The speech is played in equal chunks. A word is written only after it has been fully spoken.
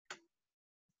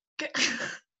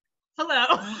Hello.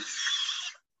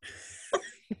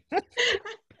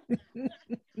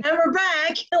 And we're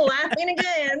back, laughing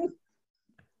again.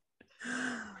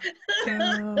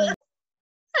 Hello.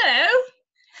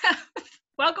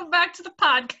 Welcome back to the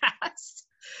podcast.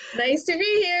 Nice to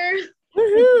be here.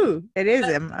 Woohoo! It is.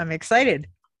 I'm excited.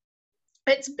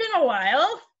 It's been a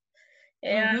while.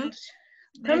 And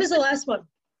when was the last one?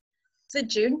 Is it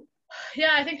June?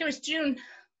 Yeah, I think it was June.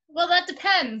 Well, that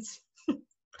depends.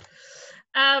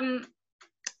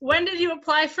 When did you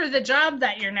apply for the job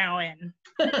that you're now in?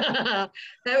 That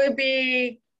would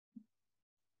be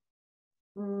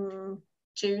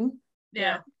June.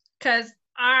 Yeah, because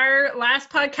our last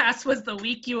podcast was the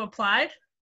week you applied.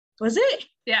 Was it?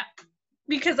 Yeah,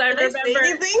 because I Did I say remember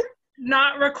anything?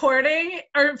 not recording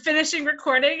or finishing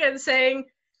recording and saying,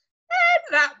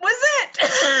 that was it.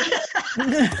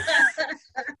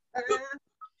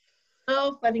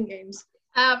 Oh, fun and games.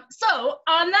 So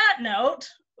on that note,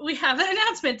 we have an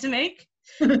announcement to make.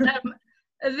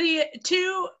 The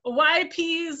two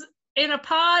YPs in a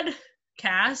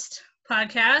podcast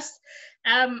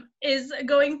is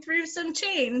going through some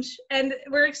change, and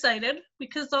we're excited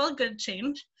because it's all good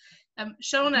change.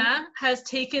 Shona has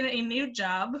taken a new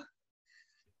job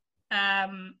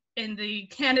in the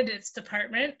candidates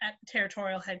department at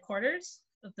territorial headquarters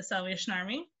of the Salvation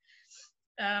Army.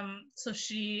 So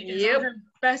she is on her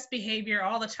best behavior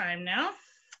all the time now.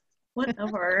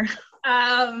 Whatever.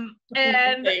 And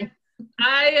Okay.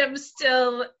 I am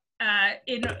still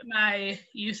in my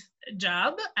youth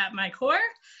job at my core,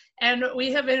 and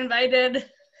we have invited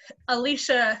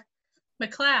Alicia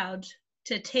McLeod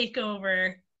to take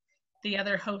over the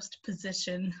other host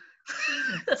position.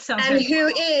 And who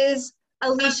is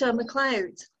Alicia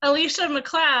McLeod? Alicia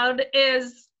McLeod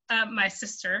is my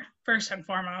sister, first and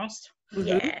foremost.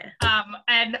 Yeah.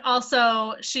 And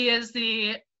also she is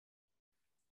the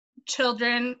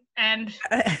children and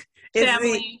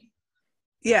family.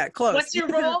 Yeah, close. What's your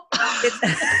role?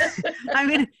 I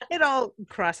mean, it all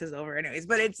crosses over anyways,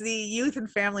 but it's the Youth and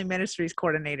Family Ministries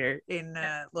Coordinator in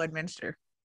Lloydminster.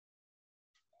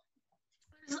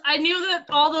 I knew that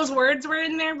all those words were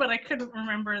in there, but I couldn't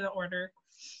remember the order.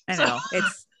 I know.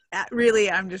 It's really,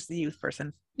 I'm just the youth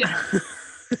person. Yeah.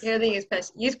 You're the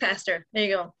youth pastor. There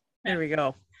you go. There we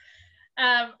go.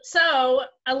 So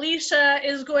Alicia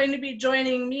is going to be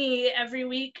joining me every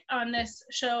week on this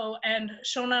show, and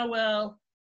Shona will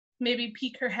maybe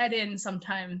peek her head in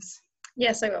sometimes.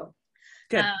 Yes, I will.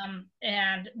 Good.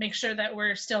 And make sure that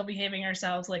we're still behaving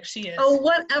ourselves like she is. Oh,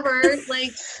 whatever.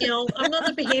 Like, I'm not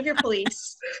the behavior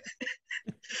police.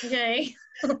 Okay.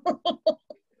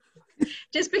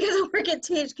 Just because I work at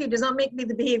THQ does not make me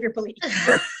the behavior police.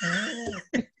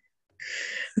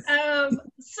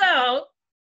 So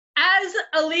as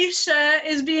Alicia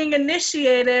is being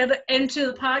initiated into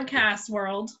the podcast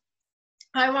world,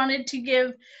 I wanted to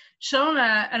give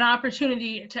Shona an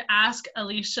opportunity to ask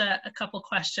Alicia a couple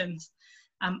questions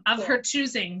of her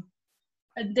choosing.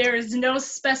 There is no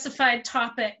specified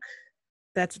topic.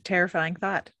 That's a terrifying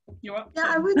thought. You're welcome. Yeah,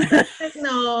 I wouldn't.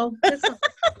 No,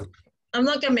 I'm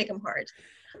not gonna make them hard.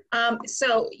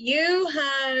 So you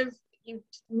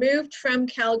moved from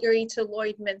Calgary to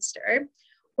Lloydminster.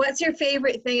 What's your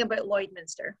favorite thing about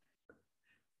Lloydminster?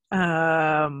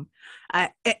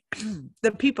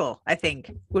 The people, I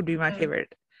think, would be my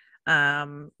favorite.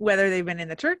 Whether they've been in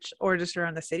the church or just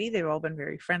around the city, they've all been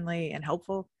very friendly and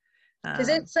helpful. Because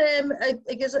it's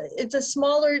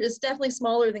definitely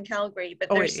smaller than Calgary, but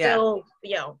there's still,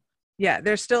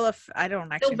 there's still I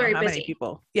don't actually know how many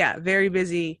people. Yeah, very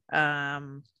busy.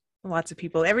 Lots of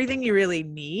people. Everything you really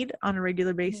need on a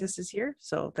regular basis is here,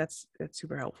 so that's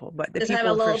super helpful. But does it have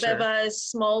a little bit of a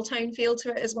small town feel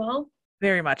to it as well?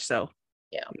 Very much so.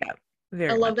 Yeah.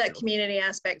 I love that community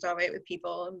aspect of it with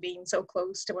people and being so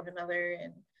close to one another.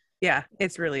 And yeah,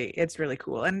 it's really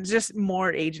cool, and just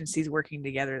more agencies working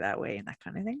together that way and that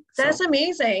kind of thing. That's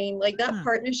amazing. Like that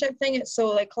partnership thing. It's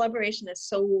so collaboration is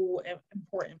so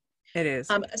important. It is.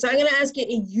 So I'm going to ask you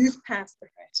a youth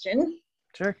pastor question.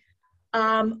 Sure.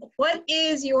 What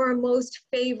is your most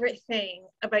favorite thing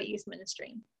about youth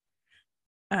ministry?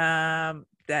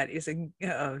 That is a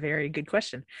very good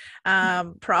question.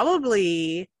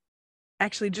 Probably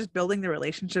actually just building the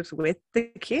relationships with the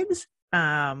kids,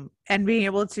 and being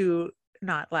able to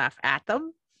not laugh at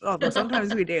them, although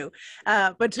sometimes we do,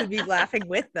 but to be laughing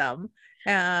with them,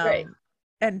 right.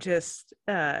 And just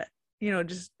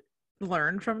just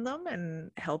learn from them and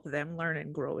help them learn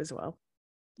and grow as well.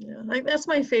 Yeah, that's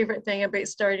my favorite thing about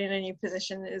starting a new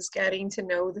position, is getting to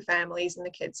know the families and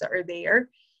the kids that are there,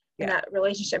 and that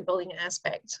relationship building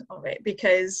aspect of it.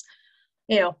 Because,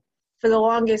 for the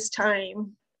longest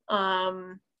time,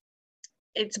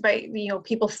 it's about,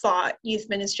 people thought youth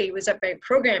ministry was about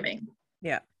programming.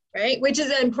 Yeah. Right? Which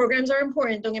is, and programs are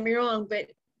important, don't get me wrong,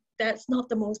 but that's not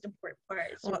the most important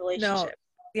part. It's the relationship.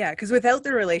 Yeah, because without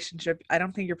the relationship, I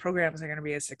don't think your programs are going to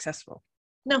be as successful.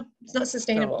 No, it's not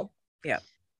sustainable. So, yeah.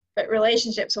 But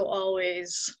relationships will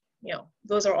always,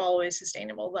 those are always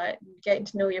sustainable. That getting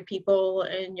to know your people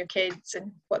and your kids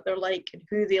and what they're like and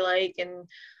who they like and,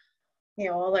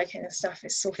 all that kind of stuff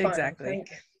is so fun. Exactly. I think,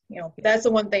 that's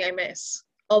the one thing I miss.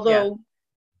 Although, you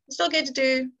still get to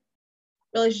do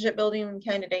relationship building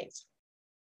kind of dates.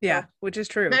 Yeah, which is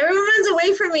true. Now everyone runs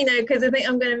away from me now because I think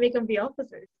I'm going to make them be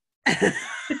opposite.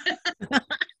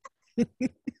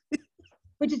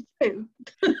 Which is true.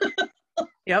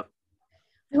 Yep.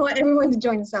 I want everyone to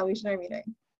join the Salvation Army now.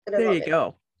 There you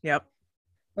go. Yep.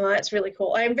 Well, that's really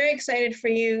cool. I'm very excited for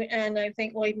you, and I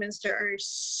think Lloydminster are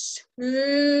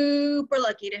super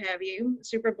lucky to have you.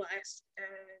 Super blessed, and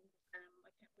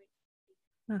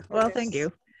I can't wait. Well, thank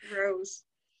you. Rose.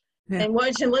 Yeah. And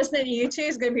watching, listening to you two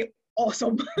is going to be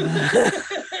awesome.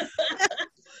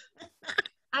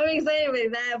 I'm excited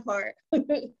with that part.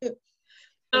 We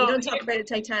don't talk about the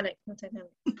Titanic. No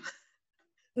Titanic.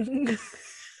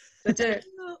 That's it.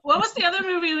 What was the other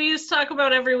movie we used to talk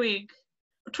about every week?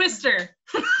 Twister.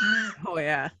 Oh,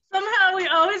 yeah. Somehow we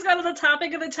always got to the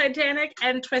topic of the Titanic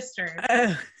and Twister.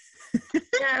 Yeah,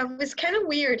 it was kind of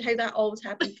weird how that always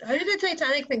happened. How did the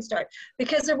Titanic thing start?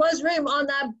 Because there was room on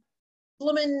that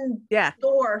blooming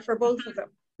door for both of them.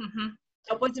 Mm-hmm.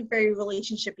 That wasn't very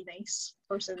relationshipy nice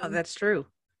person. Oh, that's true.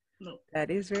 No.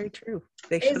 That is very true.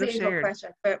 They should have shared.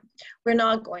 Question, but we're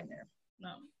not going there.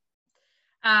 No.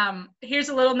 Here's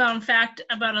a little known fact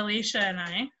about Alicia and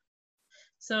I.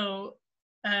 So,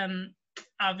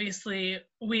 obviously,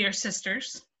 we are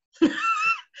sisters.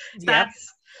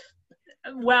 That's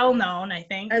well known, I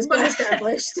think. As been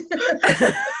established.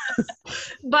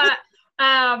 But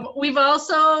we've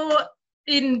also,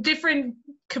 in different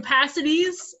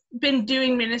capacities, been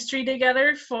doing ministry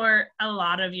together for a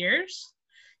lot of years.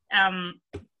 The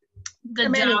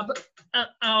job,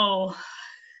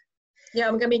 yeah,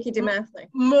 I'm gonna make you do math now.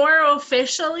 More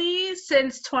officially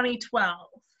since 2012.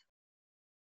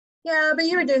 Yeah, but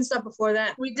you were doing stuff before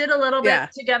that. We did a little bit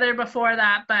together before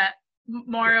that, but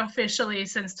more officially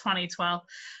since 2012,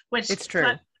 which it's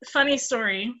true. Funny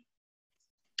story.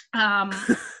 I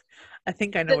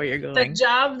think I know where you're going. The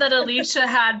job that Alicia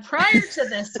had prior to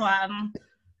this one,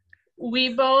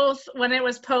 we both, when it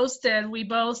was posted, we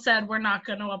both said we're not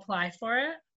going to apply for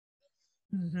it.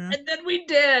 Mm-hmm. And then we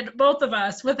did, both of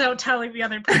us, without telling the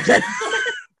other person.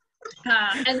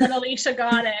 And then Alicia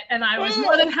got it, and I was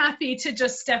more than happy to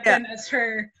just step in as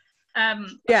her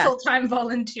full-time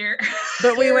volunteer.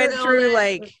 But we went through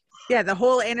the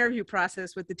whole interview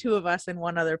process with the two of us and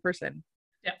one other person.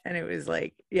 Yeah. And it was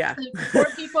 4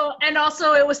 people, and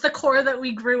also it was the core that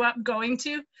we grew up going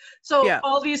to. So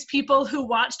all these people who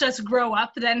watched us grow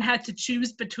up then had to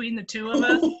choose between the two of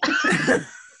us.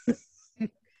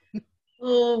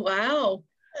 Oh, wow.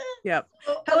 Yep.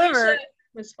 However, it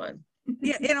was fun.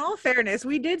 Yeah, in all fairness,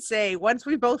 we did say, once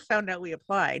we both found out we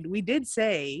applied, we did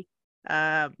say,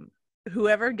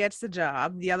 whoever gets the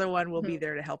job, the other one will be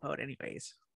there to help out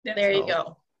anyways. There you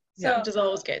go. So, which is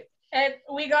always good. And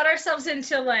we got ourselves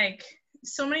into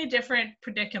so many different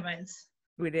predicaments.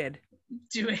 We did.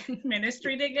 Doing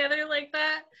ministry together like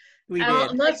that. We did.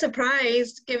 I'm not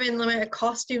surprised given the amount of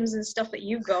costumes and stuff that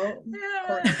you got.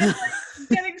 Yeah,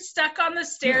 getting stuck on the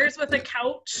stairs with a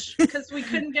couch because we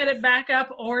couldn't get it back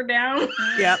up or down.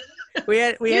 Yep. We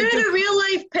had a real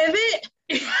life pivot.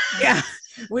 Yeah.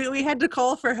 We had to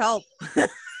call for help.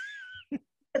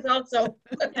 It's also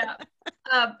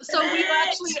so we've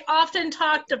actually often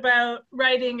talked about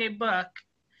writing a book.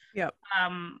 Yep.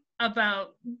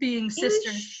 About being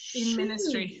sisters in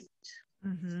ministry.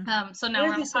 Mm-hmm. So now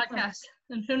we're on a podcast,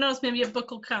 and who knows, maybe a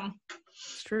book will come.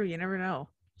 It's true, you never know.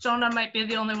 Jonah might be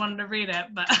the only one to read it,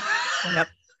 but yep.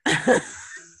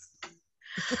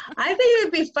 I think it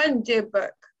would be fun to do a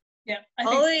book. Yeah,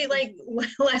 all the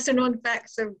lesser known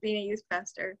facts of being a youth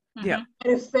pastor. Yeah,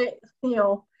 and if it,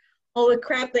 all the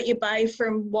crap that you buy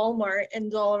from Walmart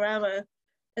and Dollarama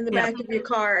in the back of your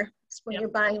car when you're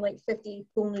buying 50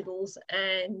 pool noodles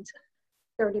and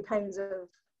 30 pounds of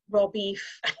raw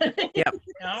beef. Yep.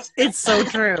 It's so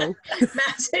true.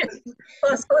 Massive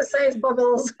size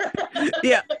bubbles.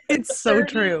 Yeah, it's so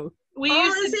true. All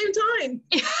at the same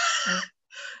time.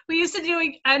 We used to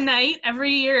do a night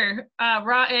every year,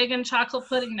 raw egg and chocolate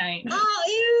pudding night. Oh,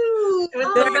 ew! It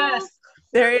was the best.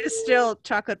 There is still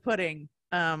chocolate pudding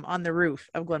on the roof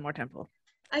of Glenmore Temple.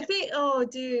 I think,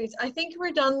 I think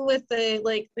we're done with the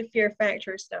Fear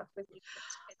Factor stuff with you.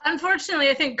 Unfortunately,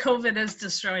 I think COVID has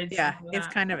destroyed Yeah, some of it's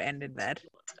that. kind of ended that.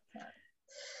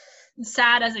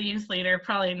 Sad as a youth leader,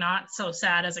 probably not so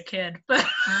sad as a kid, but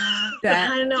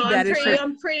That I don't know. that is true.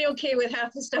 I'm pretty okay with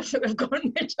half the stuff that I've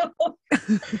gone into.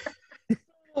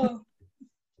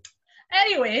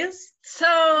 anyways,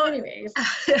 so Anyways,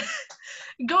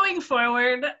 going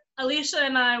forward, Alicia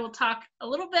and I will talk a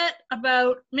little bit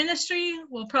about ministry.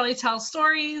 We'll probably tell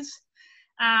stories.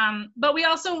 But we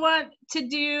also want to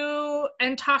do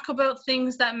and talk about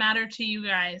things that matter to you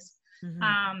guys.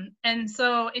 Mhm. And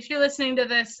so if you're listening to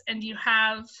this and you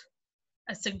have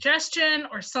a suggestion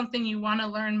or something you want to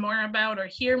learn more about or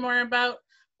hear more about,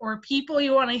 or people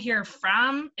you want to hear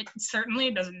from, it certainly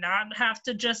does not have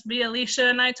to just be Alicia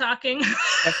and I talking.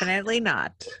 Definitely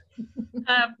not.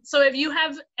 So if you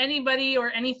have anybody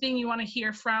or anything you want to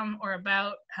hear from or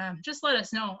about, just let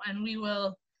us know and we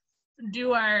will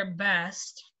do our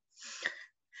best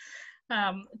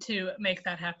to make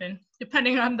that happen,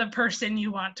 depending on the person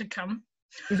you want to come.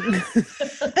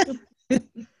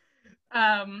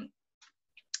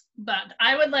 But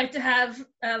I would like to have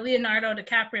Leonardo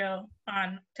DiCaprio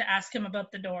on to ask him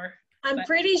about the door. I'm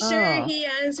pretty sure Oh. he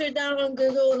answered that on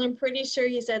Google, and I'm pretty sure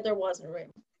he said there wasn't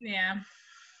room. Yeah.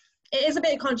 It is a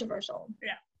bit controversial.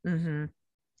 Mm-hmm.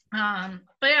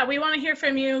 But yeah, we want to hear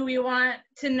from you. We want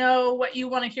to know what you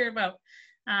want to hear about.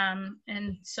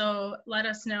 And so let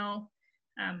us know.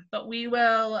 But we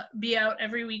will be out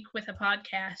every week with a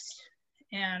podcast.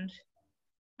 And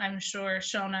I'm sure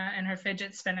Shona and her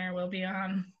fidget spinner will be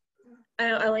on.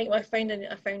 I found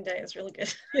it. It's really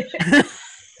good.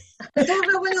 I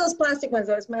don't have one of those plastic ones,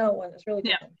 though. It's metal one. It's really good.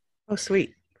 Yeah. Oh,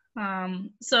 sweet.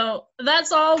 So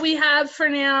that's all we have for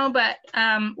now, but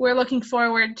we're looking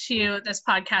forward to this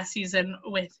podcast season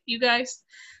with you guys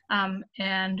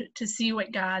and to see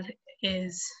what God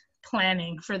is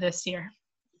planning for this year.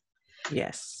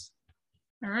 Yes.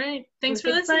 All right. Thanks It's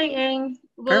for listening. exciting.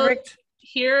 We'll Perfect.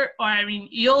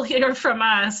 you'll hear from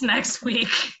us next week.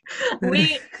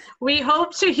 We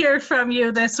hope to hear from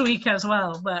you this week as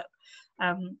well, but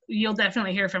you'll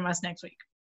definitely hear from us next week.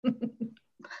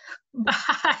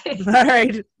 Bye. All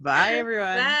right. Bye,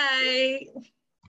 everyone. Bye.